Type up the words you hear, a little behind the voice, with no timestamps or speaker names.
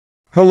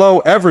Hello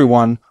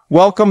everyone,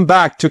 welcome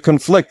back to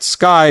Conflict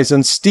Skies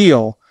and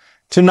Steel.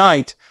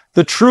 Tonight,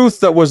 the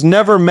truth that was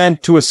never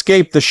meant to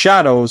escape the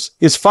shadows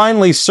is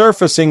finally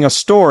surfacing, a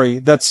story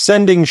that's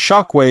sending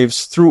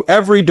shockwaves through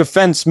every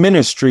defense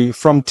ministry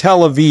from Tel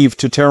Aviv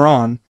to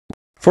Tehran.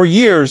 For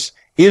years,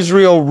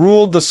 Israel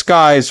ruled the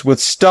skies with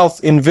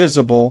stealth,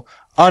 invisible,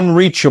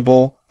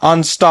 unreachable,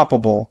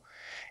 unstoppable.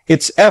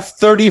 Its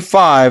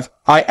F-35I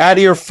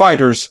Adir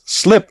fighters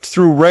slipped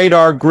through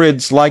radar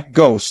grids like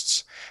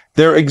ghosts,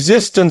 their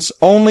existence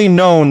only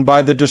known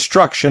by the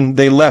destruction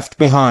they left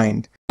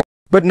behind.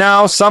 But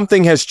now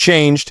something has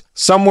changed.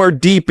 Somewhere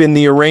deep in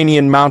the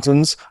Iranian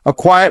mountains, a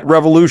quiet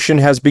revolution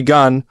has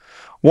begun,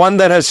 one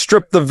that has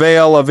stripped the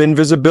veil of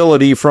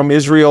invisibility from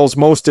Israel's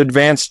most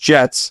advanced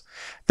jets.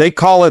 They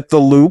call it the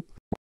Loop.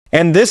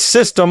 And this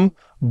system,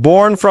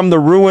 born from the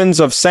ruins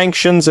of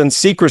sanctions and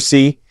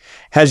secrecy,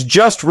 has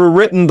just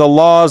rewritten the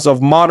laws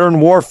of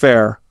modern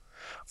warfare.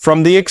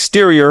 From the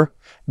exterior,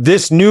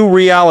 this new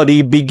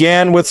reality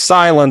began with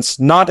silence,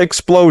 not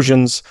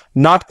explosions,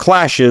 not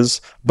clashes,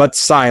 but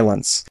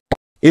silence.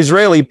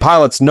 Israeli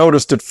pilots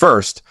noticed at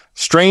first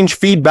strange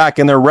feedback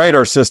in their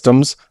radar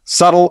systems,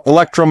 subtle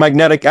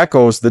electromagnetic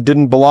echoes that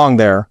didn't belong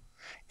there.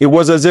 It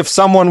was as if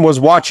someone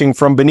was watching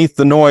from beneath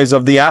the noise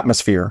of the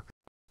atmosphere.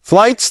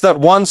 Flights that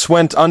once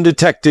went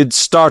undetected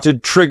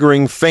started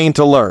triggering faint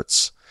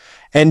alerts.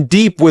 And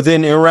deep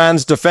within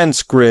Iran's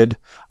defense grid,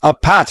 a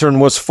pattern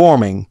was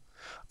forming.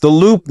 The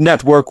Loop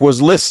network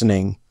was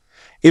listening.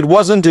 It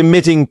wasn't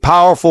emitting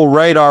powerful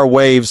radar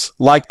waves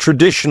like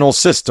traditional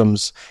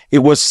systems. It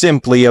was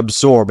simply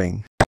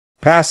absorbing.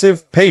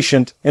 Passive,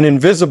 patient, and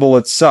invisible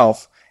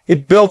itself,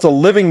 it built a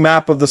living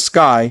map of the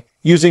sky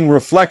using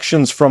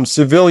reflections from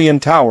civilian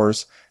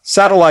towers,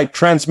 satellite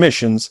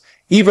transmissions,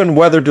 even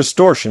weather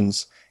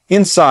distortions.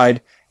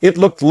 Inside, it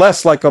looked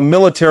less like a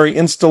military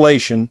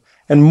installation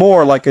and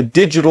more like a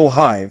digital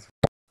hive.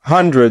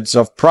 Hundreds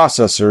of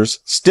processors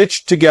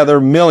stitched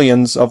together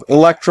millions of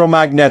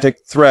electromagnetic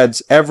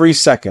threads every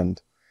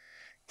second,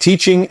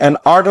 teaching an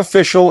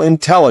artificial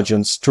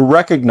intelligence to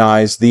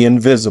recognize the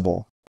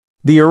invisible.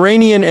 The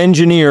Iranian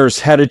engineers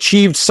had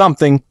achieved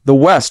something the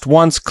West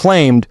once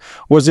claimed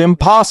was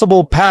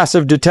impossible: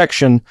 passive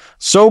detection,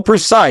 so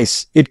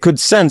precise it could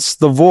sense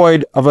the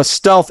void of a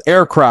stealth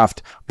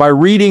aircraft by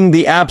reading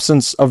the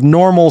absence of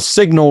normal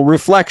signal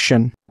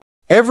reflection.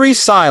 Every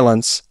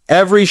silence,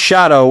 every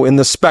shadow in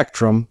the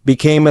spectrum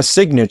became a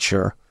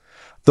signature.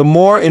 The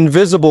more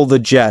invisible the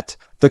jet,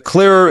 the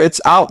clearer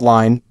its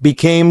outline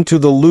became to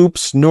the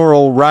Loop's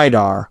neural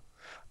radar.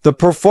 The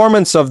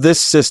performance of this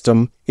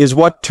system is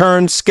what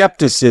turned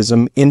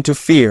skepticism into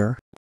fear.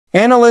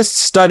 Analysts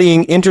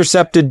studying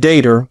intercepted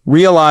data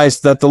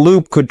realized that the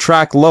Loop could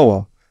track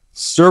low,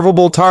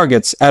 observable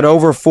targets at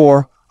over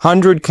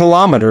 400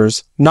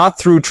 kilometers, not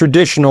through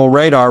traditional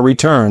radar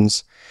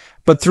returns,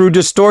 but through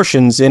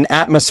distortions in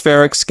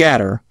atmospheric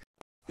scatter.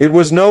 It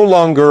was no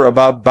longer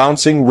about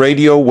bouncing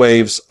radio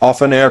waves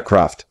off an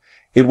aircraft.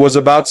 It was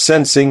about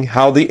sensing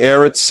how the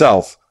air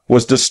itself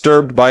was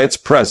disturbed by its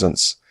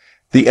presence.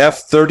 The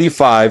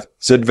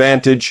F-35's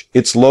advantage,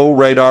 its low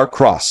radar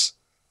cross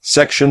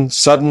section,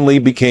 suddenly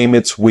became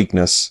its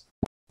weakness.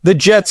 The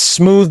jet's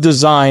smooth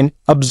design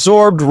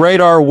absorbed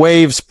radar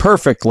waves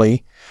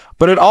perfectly,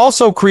 but it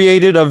also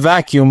created a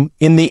vacuum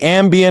in the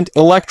ambient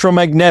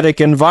electromagnetic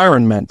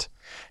environment.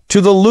 To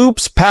the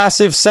Loop's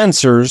passive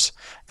sensors,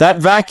 that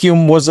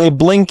vacuum was a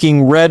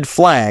blinking red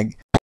flag.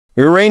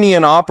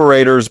 Iranian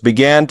operators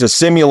began to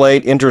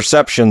simulate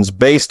interceptions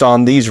based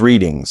on these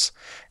readings,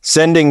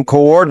 sending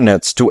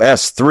coordinates to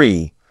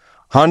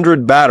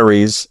S-300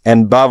 batteries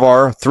and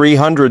Bavar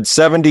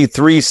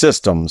 373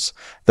 systems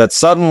that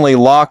suddenly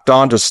locked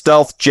onto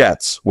stealth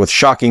jets with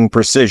shocking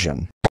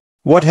precision.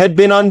 What had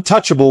been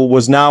untouchable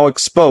was now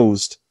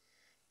exposed.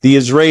 The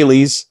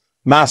Israelis,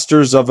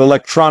 masters of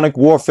electronic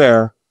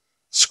warfare,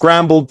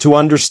 scrambled to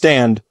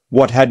understand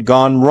what had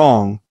gone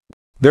wrong.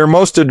 Their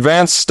most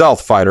advanced stealth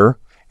fighter,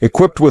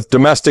 equipped with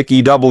domestic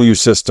EW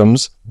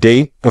systems,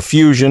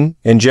 diffusion,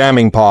 and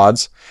jamming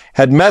pods,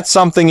 had met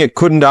something it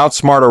couldn't: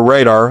 outsmart a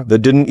radar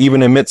that didn't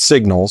even emit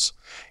signals.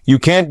 You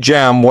can't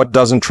jam what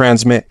doesn't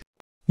transmit.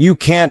 You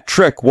can't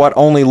trick what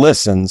only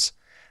listens.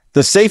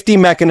 The safety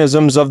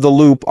mechanisms of the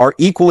Loop are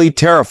equally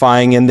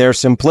terrifying in their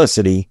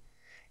simplicity.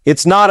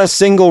 It's not a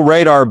single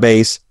radar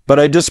base, but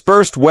a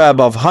dispersed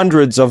web of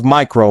hundreds of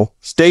micro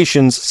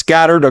stations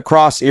scattered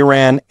across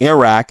Iran,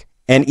 Iraq,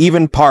 and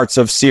even parts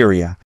of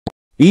Syria.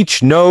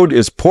 Each node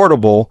is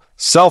portable,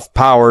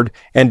 self-powered,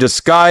 and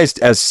disguised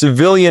as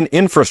civilian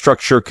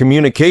infrastructure: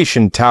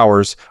 communication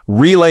towers,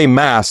 relay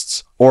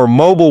masts, or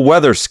mobile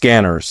weather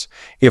scanners.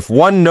 If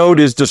one node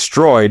is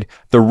destroyed,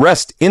 the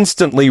rest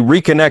instantly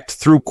reconnect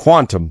through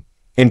quantum,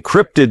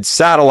 encrypted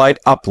satellite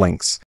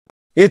uplinks.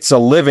 It's a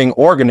living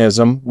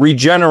organism,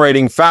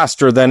 regenerating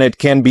faster than it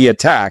can be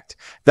attacked.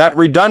 That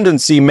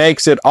redundancy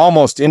makes it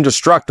almost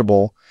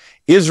indestructible.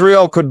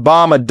 Israel could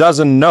bomb a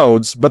dozen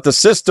nodes, but the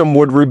system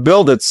would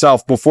rebuild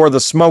itself before the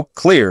smoke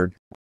cleared.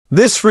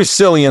 This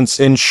resilience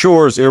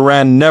ensures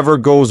Iran never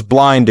goes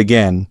blind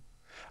again.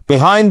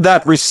 Behind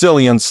that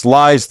resilience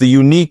lies the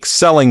unique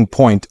selling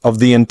point of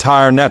the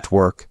entire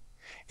network.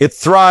 It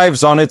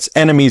thrives on its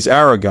enemy's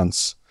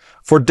arrogance.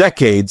 For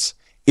decades,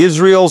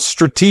 Israel's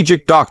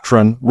strategic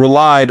doctrine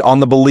relied on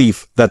the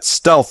belief that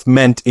stealth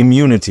meant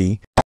immunity.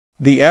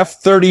 The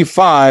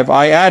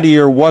F-35I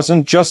Adir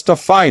wasn't just a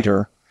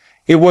fighter.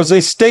 It was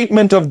a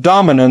statement of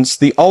dominance,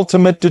 the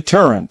ultimate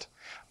deterrent.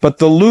 But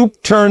the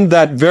loop turned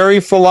that very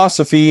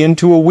philosophy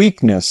into a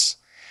weakness.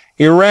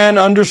 Iran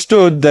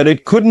understood that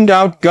it couldn't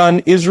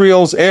outgun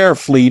Israel's air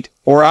fleet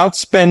or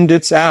outspend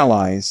its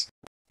allies.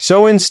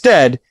 So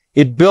instead,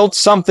 it built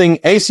something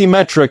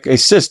asymmetric, a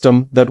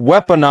system that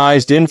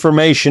weaponized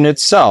information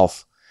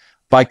itself.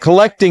 By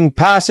collecting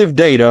passive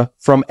data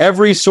from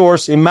every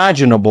source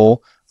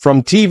imaginable,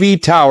 from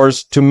TV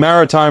towers to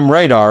maritime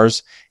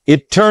radars,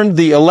 it turned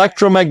the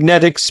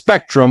electromagnetic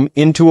spectrum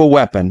into a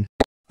weapon.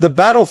 The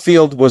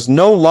battlefield was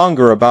no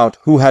longer about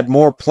who had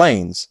more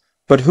planes,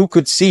 but who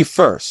could see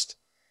first.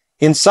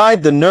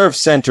 Inside the nerve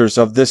centers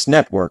of this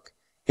network,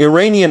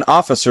 Iranian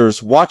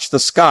officers watched the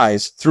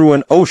skies through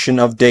an ocean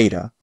of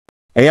data.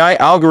 AI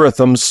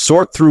algorithms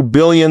sort through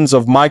billions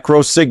of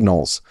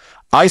microsignals,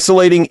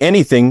 isolating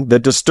anything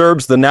that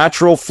disturbs the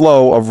natural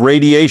flow of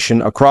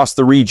radiation across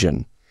the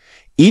region.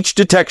 Each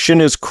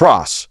detection is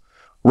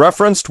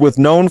cross-referenced with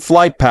known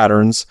flight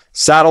patterns,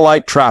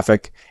 satellite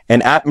traffic,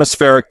 and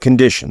atmospheric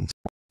conditions.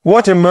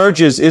 What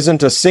emerges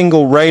isn't a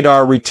single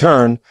radar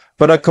return,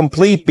 but a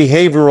complete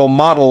behavioral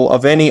model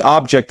of any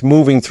object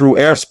moving through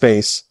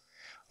airspace.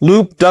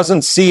 Loop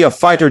doesn't see a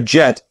fighter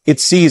jet, it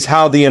sees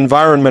how the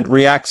environment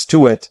reacts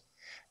to it.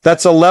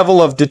 That's a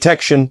level of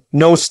detection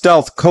no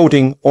stealth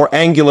coating or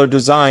angular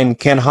design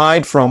can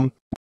hide from.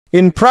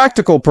 In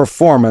practical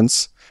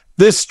performance,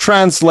 this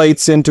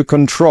translates into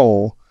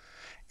control.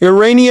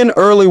 Iranian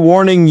early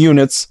warning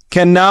units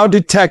can now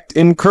detect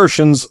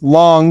incursions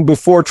long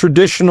before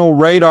traditional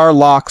radar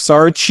locks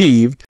are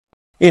achieved.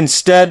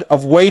 Instead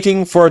of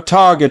waiting for a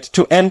target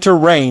to enter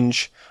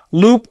range,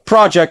 Loop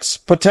projects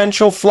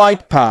potential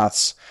flight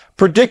paths,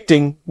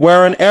 predicting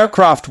where an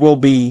aircraft will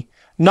be,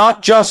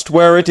 not just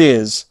where it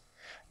is.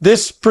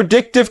 This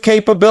predictive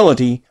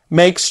capability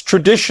makes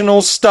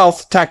traditional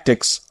stealth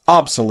tactics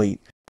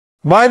obsolete.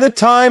 By the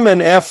time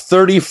an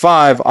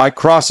F-35I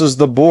crosses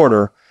the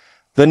border,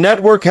 the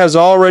network has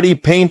already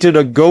painted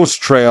a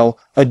ghost trail,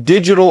 a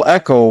digital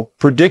echo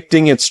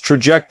predicting its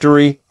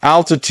trajectory,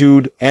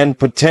 altitude, and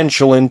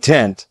potential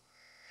intent.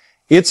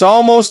 It's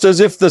almost as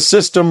if the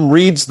system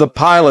reads the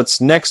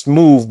pilot's next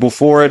move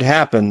before it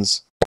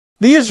happens.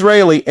 The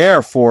Israeli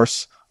Air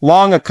Force,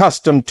 long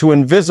accustomed to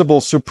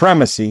invisible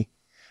supremacy,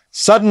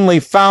 suddenly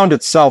found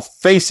itself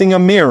facing a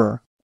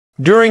mirror.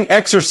 During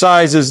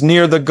exercises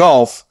near the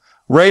Gulf,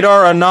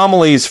 radar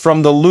anomalies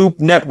from the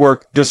Loop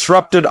network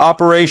disrupted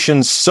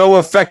operations so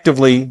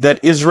effectively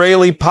that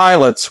Israeli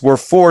pilots were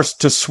forced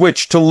to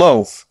switch to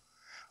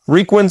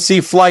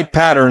low-frequency flight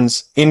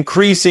patterns,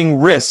 increasing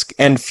risk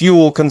and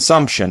fuel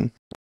consumption.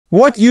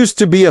 What used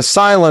to be a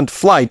silent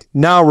flight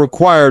now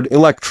required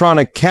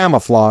electronic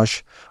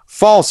camouflage,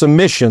 false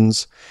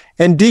emissions,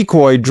 and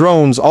decoy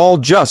drones, all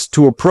just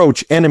to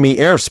approach enemy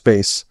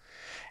airspace.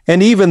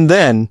 And even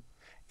then,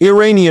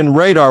 Iranian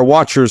radar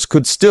watchers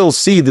could still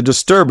see the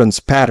disturbance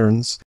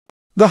patterns.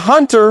 The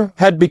hunter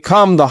had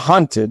become the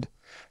hunted.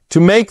 To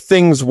make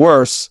things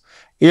worse,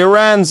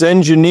 Iran's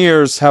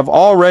engineers have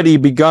already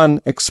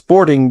begun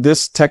exporting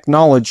this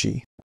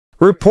technology.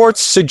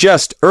 Reports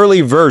suggest early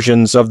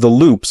versions of the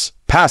Loop's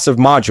passive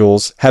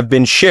modules have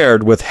been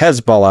shared with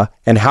Hezbollah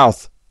and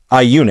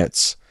Houthi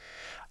units,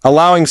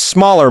 allowing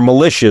smaller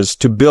militias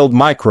to build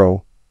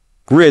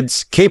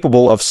micro-grids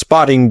capable of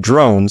spotting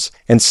drones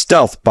and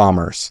stealth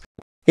bombers.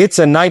 It's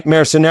a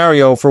nightmare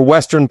scenario for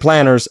Western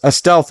planners, a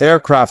stealth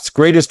aircraft's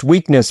greatest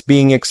weakness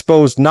being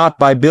exposed not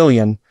by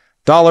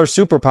billion-dollar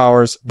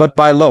superpowers, but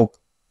by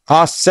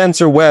low-cost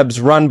sensor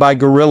webs run by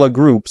guerrilla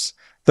groups.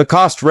 The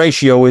cost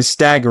ratio is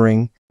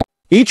staggering.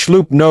 Each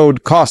Loop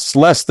node costs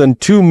less than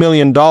 $2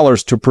 million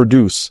to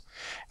produce.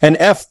 An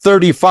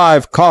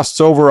F-35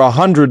 costs over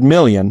 $100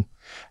 million.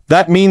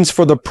 That means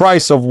for the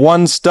price of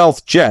one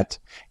stealth jet,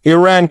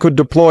 Iran could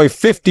deploy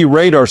 50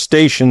 radar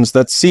stations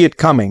that see it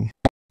coming.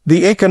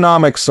 The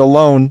economics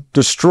alone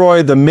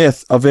destroy the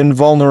myth of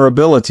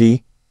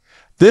invulnerability.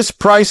 This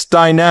price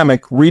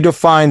dynamic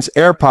redefines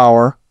air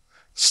power.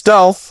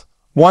 Stealth,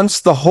 once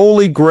the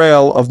holy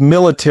grail of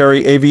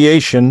military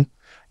aviation,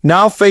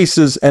 now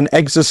faces an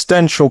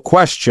existential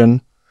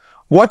question.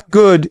 What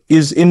good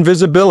is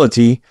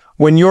invisibility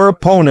when your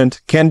opponent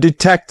can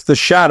detect the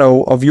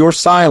shadow of your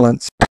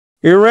silence?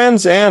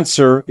 Iran's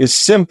answer is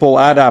simple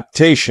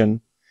adaptation.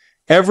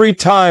 Every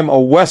time a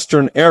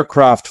Western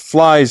aircraft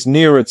flies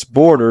near its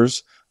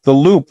borders, the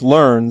Loop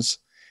learns.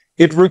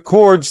 It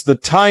records the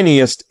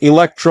tiniest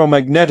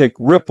electromagnetic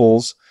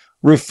ripples,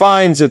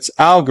 refines its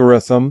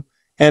algorithm,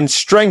 and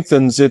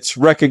strengthens its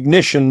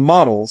recognition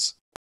models.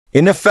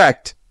 In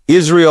effect,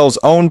 Israel's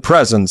own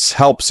presence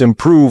helps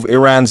improve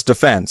Iran's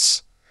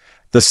defense.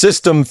 The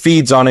system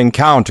feeds on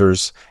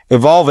encounters,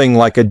 evolving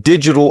like a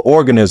digital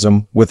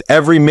organism with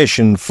every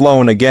mission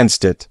flown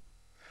against it.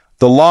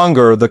 the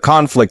longer the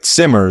conflict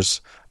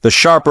simmers, the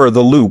sharper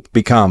the loop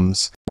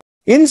becomes.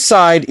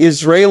 Inside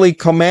Israeli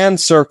command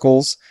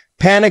circles,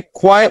 panic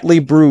quietly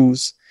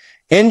brews.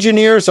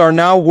 Engineers are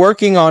now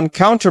working on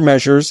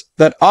countermeasures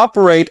that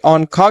operate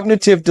on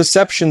cognitive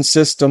deception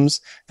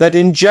systems that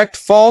inject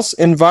false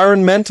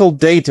environmental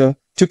data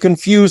to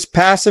confuse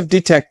passive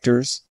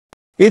detectors.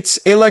 It's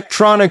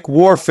electronic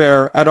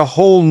warfare at a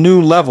whole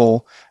new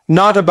level,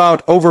 not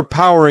about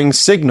overpowering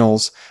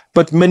signals,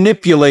 but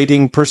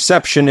manipulating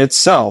perception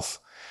itself.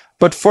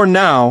 But for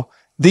now,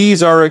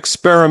 these are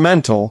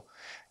experimental.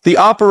 The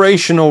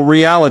operational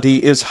reality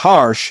is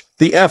harsh.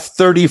 The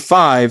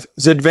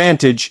F-35's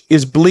advantage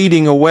is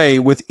bleeding away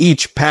with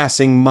each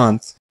passing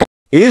month.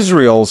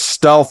 Israel's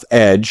stealth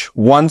edge,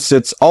 once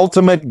its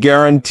ultimate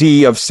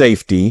guarantee of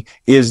safety,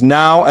 is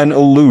now an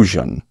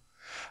illusion.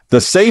 The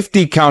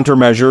safety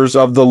countermeasures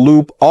of the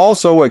loop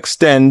also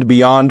extend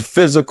beyond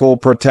physical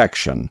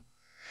protection.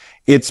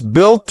 It's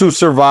built to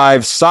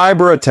survive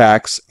cyber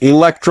attacks,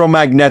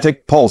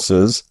 electromagnetic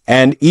pulses,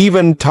 and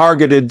even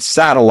targeted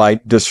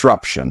satellite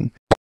disruption.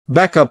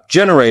 Backup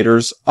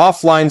generators,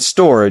 offline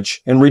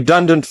storage, and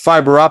redundant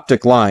fiber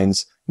optic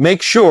lines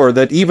make sure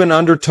that even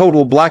under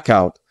total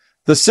blackout,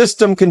 the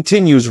system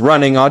continues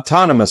running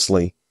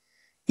autonomously.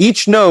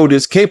 Each node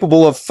is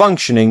capable of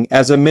functioning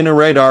as a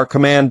mini-radar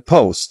command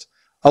post,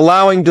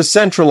 allowing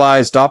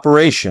decentralized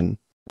operation.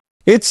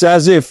 It's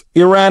as if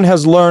Iran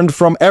has learned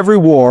from every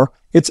war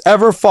it's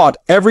ever fought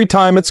every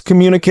time its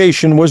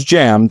communication was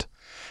jammed.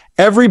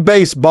 Every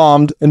base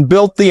bombed and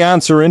built the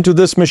answer into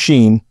this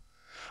machine.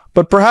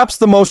 But perhaps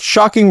the most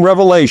shocking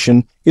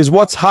revelation is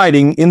what's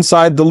hiding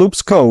inside the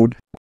loop's code.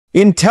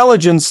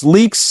 Intelligence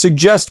leaks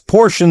suggest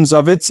portions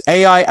of its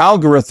AI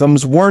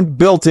algorithms weren't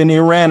built in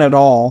Iran at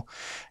all.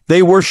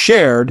 They were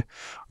shared.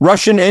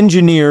 Russian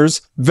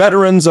engineers,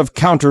 veterans of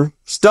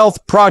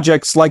counter-stealth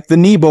projects like the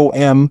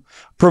Nebo-M,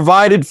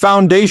 provided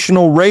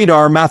foundational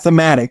radar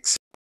mathematics.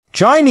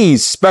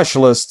 Chinese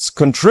specialists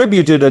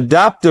contributed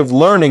adaptive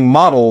learning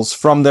models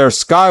from their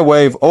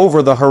Skywave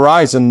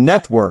over-the-horizon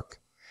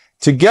network.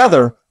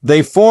 Together,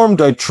 they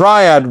formed a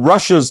triad: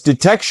 Russia's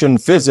detection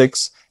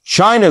physics,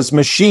 China's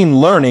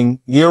machine learning,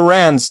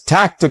 Iran's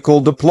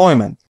tactical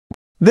deployment.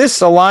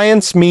 This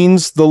alliance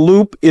means the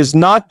loop is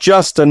not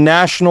just a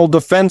national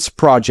defense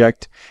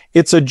project,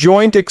 it's a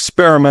joint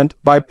experiment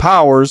by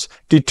powers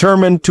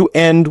determined to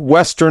end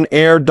Western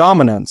air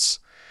dominance.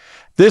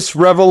 This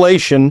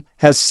revelation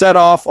has set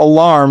off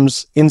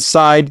alarms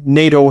inside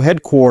NATO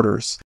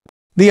headquarters.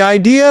 The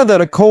idea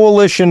that a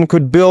coalition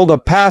could build a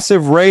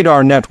passive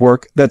radar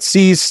network that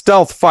sees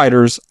stealth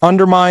fighters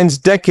undermines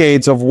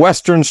decades of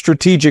Western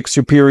strategic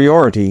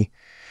superiority.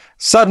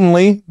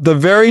 Suddenly, the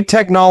very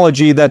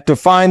technology that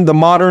defined the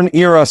modern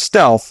era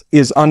stealth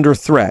is under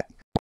threat.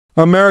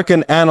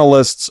 American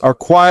analysts are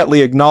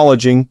quietly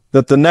acknowledging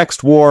that the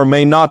next war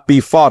may not be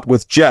fought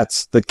with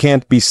jets that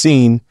can't be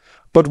seen,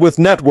 but with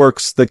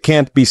networks that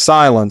can't be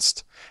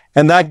silenced.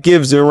 And that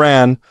gives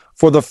Iran,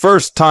 for the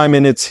first time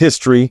in its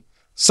history,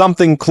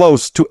 something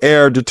close to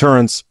air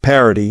deterrence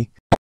parity.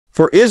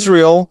 For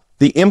Israel,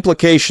 the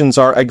implications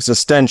are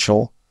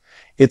existential.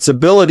 Its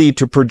ability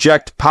to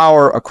project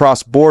power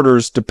across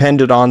borders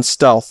depended on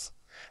stealth.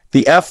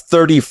 The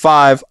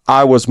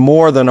F-35I was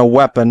more than a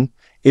weapon,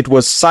 it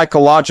was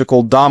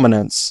psychological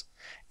dominance.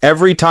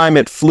 Every time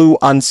it flew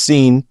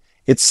unseen,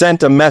 it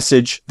sent a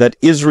message that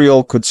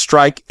Israel could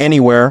strike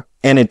anywhere,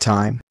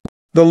 anytime.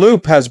 The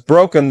loop has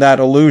broken that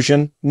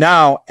illusion.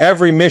 Now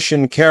every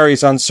mission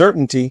carries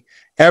uncertainty.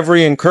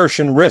 Every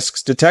incursion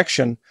risks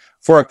detection.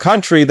 For a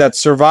country that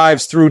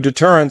survives through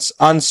deterrence,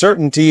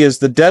 uncertainty is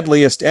the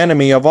deadliest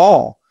enemy of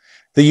all.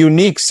 The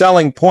unique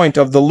selling point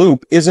of the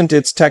loop isn't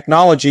its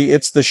technology,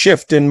 it's the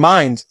shift in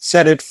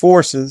mindset it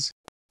forces.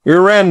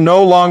 Iran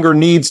no longer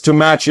needs to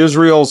match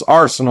Israel's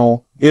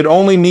arsenal, it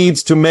only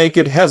needs to make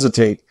it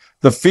hesitate.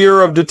 The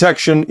fear of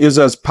detection is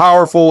as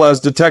powerful as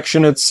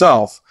detection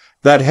itself.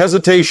 That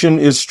hesitation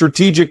is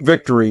strategic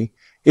victory.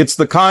 It's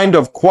the kind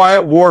of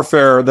quiet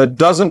warfare that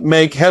doesn't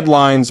make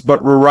headlines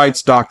but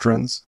rewrites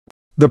doctrines.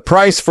 The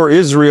price for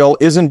Israel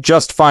isn't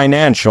just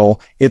financial,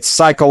 it's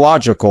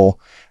psychological.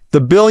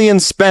 The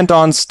billions spent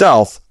on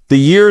stealth, the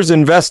years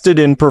invested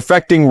in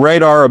perfecting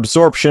radar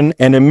absorption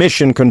and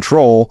emission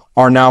control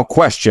are now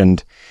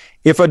questioned.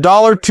 If a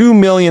 $2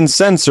 million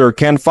sensor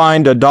can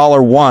find a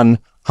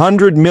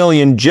 $100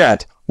 million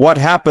jet, what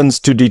happens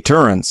to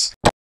deterrence?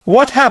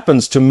 What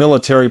happens to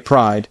military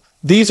pride?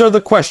 These are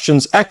the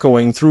questions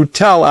echoing through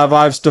Tel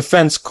Aviv's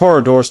defense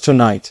corridors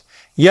tonight.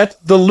 Yet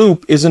the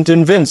loop isn't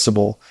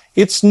invincible.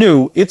 It's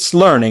new, it's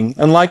learning,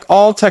 and like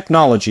all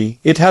technology,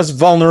 it has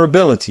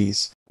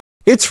vulnerabilities.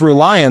 Its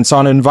reliance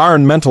on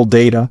environmental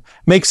data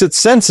makes it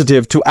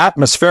sensitive to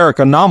atmospheric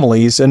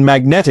anomalies and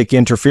magnetic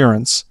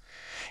interference.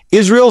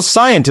 Israel's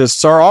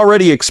scientists are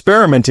already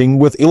experimenting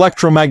with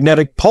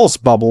electromagnetic pulse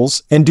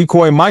bubbles and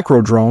decoy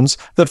microdrones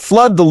that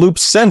flood the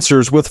loop's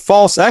sensors with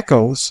false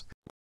echoes.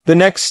 The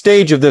next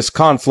stage of this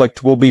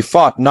conflict will be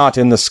fought not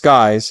in the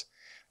skies,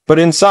 but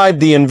inside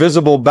the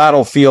invisible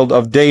battlefield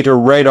of data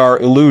radar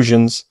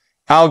illusions,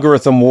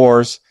 algorithm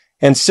wars,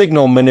 and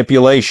signal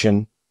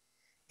manipulation.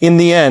 In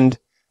the end,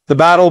 the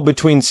battle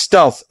between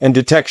stealth and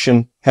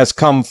detection has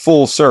come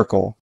full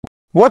circle.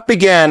 What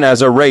began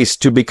as a race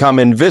to become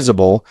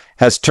invisible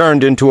has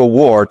turned into a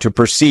war to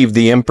perceive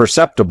the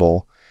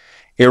imperceptible.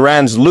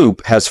 Iran's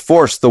loop has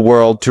forced the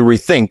world to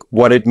rethink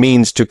what it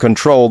means to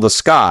control the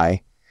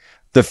sky.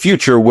 The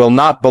future will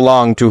not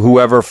belong to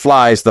whoever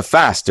flies the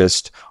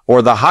fastest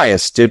or the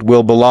highest. It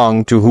will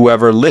belong to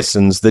whoever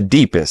listens the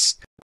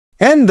deepest.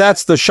 And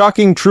that's the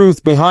shocking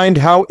truth behind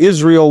how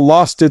Israel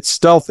lost its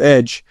stealth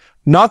edge.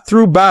 Not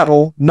through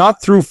battle,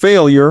 not through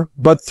failure,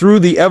 but through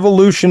the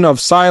evolution of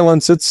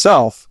silence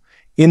itself.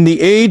 In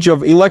the age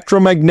of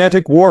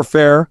electromagnetic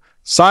warfare,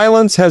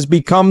 silence has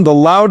become the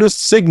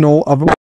loudest signal of